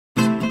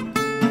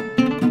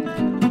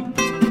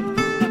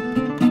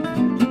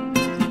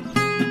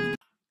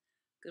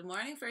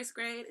morning, first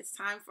grade. It's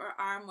time for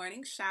our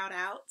morning shout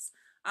outs.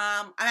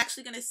 I'm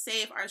actually going to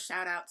save our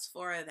shout outs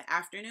for the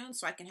afternoon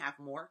so I can have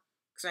more.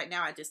 Because right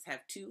now I just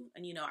have two,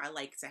 and I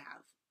like to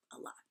have a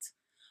lot.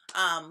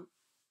 Um,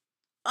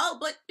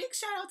 but big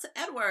shout out to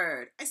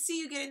Edward. I see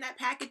you getting that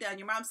packet done.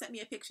 Your mom sent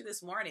me a picture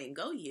this morning.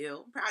 Go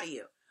you. I'm proud of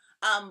you.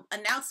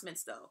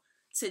 Announcements though.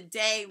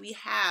 Today we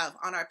have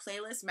on our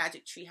playlist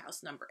Magic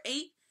Treehouse number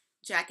 8.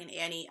 Jack and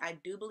Annie, I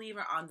do believe,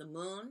 are on the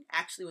moon.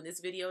 Actually, when this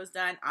video is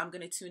done, I'm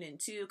going to tune in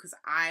too because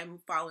I'm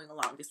following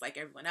along just like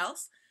everyone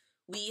else.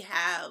 We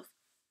have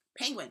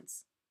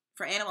penguins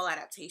for animal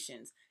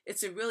adaptations.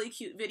 It's a really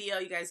cute video.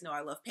 You guys know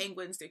I love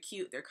penguins. They're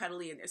cute, they're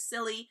cuddly, and they're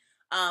silly.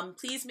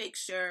 Please make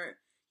sure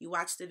you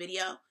watch the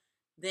video,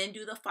 then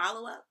do the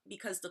follow-up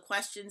because the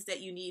questions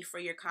that you need for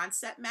your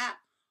concept map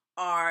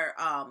are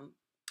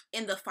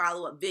in the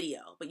follow-up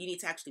video, but you need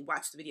to actually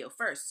watch the video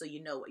first so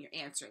you know what you're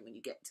answering when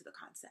you get to the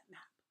concept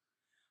map.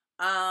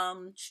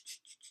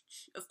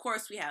 Of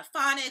course, we have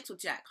phonics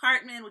with Jack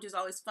Hartman, which is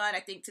always fun. I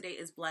think today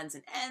is blends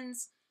and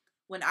ends.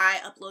 When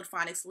I upload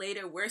phonics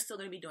later, we're still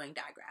going to be doing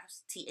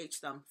digraphs. TH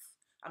thumb,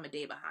 I'm a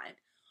day behind.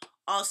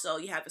 Also,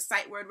 you have a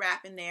sight word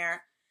wrap in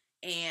there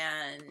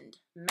and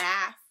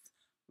math,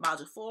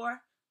 module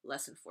 4,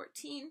 lesson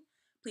 14.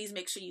 Please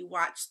make sure you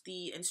watch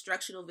the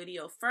instructional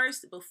video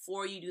first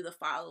before you do the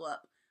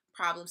follow-up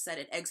problem set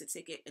and exit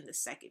ticket in the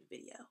second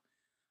video.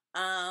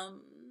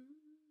 Oh,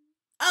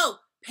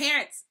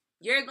 parents,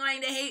 you're going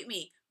to hate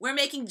me. We're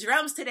making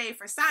drums today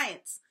for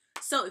science.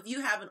 So if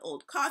you have an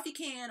old coffee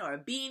can or a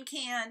bean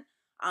can,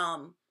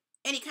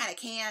 any kind of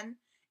can,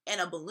 and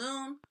a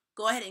balloon,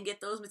 go ahead and get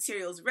those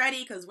materials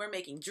ready because we're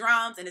making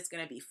drums and it's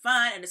going to be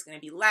fun and it's going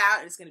to be loud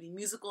and it's going to be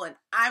musical and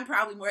I'm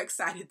probably more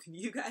excited than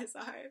you guys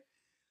are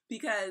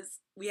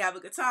because we have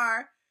a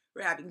guitar,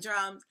 we're having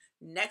drums.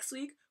 Next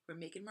week, we're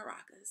making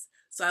maracas.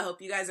 So I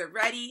hope you guys are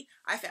ready.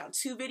 I found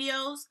 2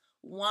 videos.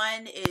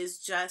 One is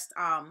just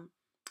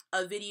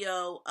a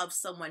video of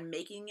someone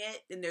making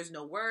it, and there's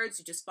no words,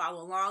 you just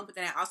follow along. But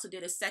then I also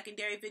did a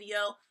secondary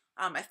video.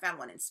 I found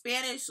one in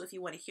Spanish, so if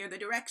you want to hear the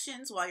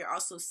directions while you're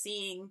also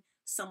seeing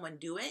someone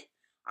do it,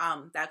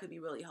 that could be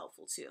really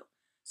helpful too.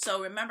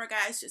 So remember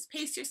guys, just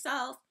pace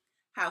yourself,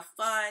 have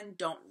fun,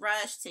 don't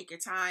rush, take your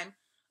time.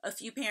 A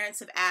few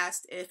parents have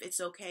asked if it's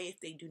okay if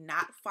they do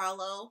not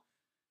follow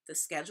the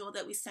schedule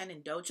that we send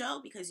in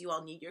Dojo because you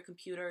all need your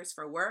computers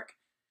for work.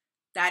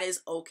 That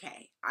is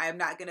okay. I am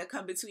not going to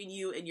come between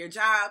you and your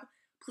job.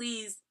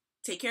 Please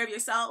take care of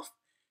yourself.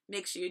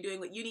 Make sure you're doing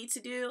what you need to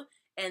do.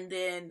 And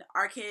then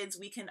our kids,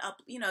 we can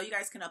you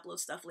guys can upload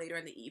stuff later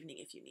in the evening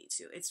if you need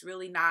to. It's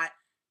really not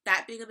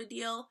that big of a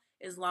deal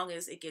as long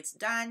as it gets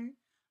done.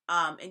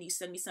 And you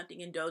send me something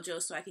in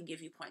Dojo so I can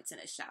give you points and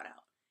a shout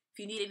out. If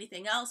you need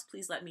anything else,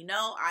 please let me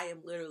know. I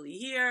am literally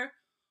here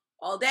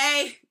all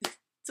day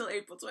till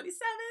April 27th.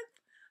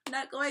 I'm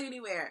not going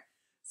anywhere.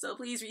 So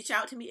please reach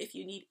out to me if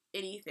you need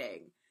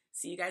anything.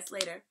 See you guys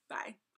later. Bye.